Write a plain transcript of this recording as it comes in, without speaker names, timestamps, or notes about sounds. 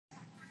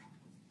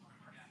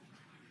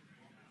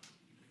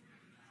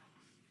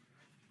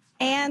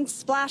And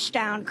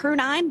splashdown. Crew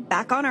 9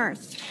 back on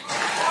Earth.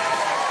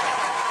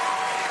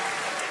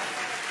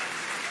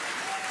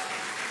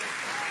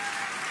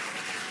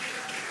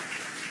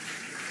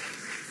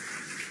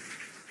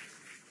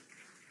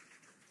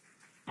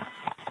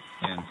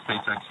 And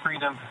SpaceX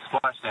Freedom,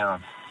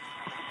 splashdown.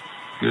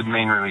 Good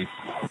main release.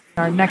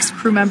 Our next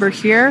crew member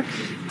here,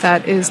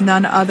 that is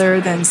none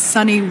other than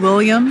Sunny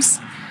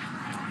Williams.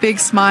 Big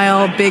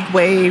smile, big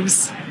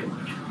waves.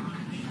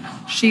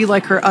 She,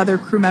 like her other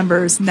crew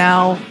members,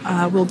 now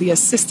will be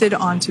assisted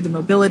onto the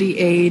mobility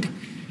aid.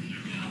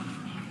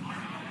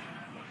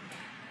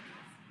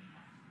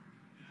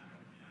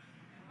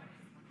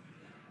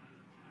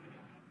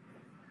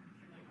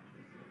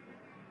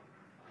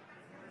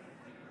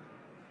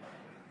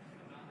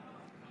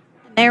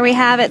 There we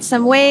have it.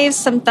 Some waves,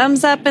 some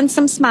thumbs up, and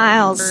some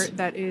smiles.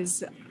 That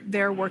is,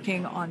 they're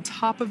working on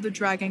top of the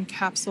Dragon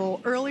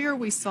capsule. Earlier,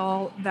 we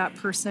saw that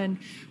person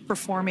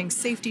performing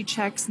safety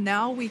checks.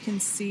 Now we can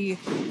see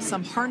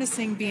some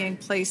harnessing being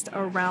placed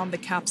around the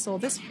capsule.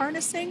 This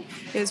harnessing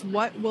is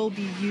what will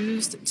be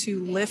used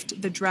to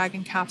lift the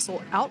Dragon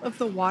capsule out of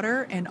the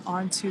water and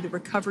onto the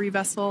recovery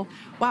vessel.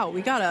 Wow,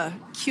 we got a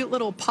cute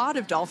little pod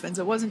of dolphins.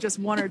 It wasn't just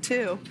one or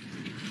two.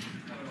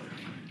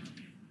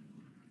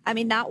 I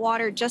mean, that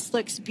water just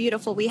looks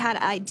beautiful. We had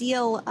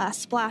ideal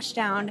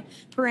splashdown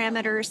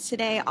parameters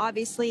today.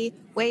 Obviously,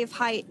 wave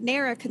height,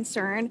 ne'er a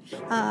concern.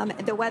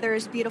 The weather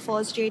is beautiful,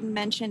 as Jaden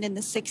mentioned, in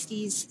the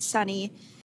 60s, sunny.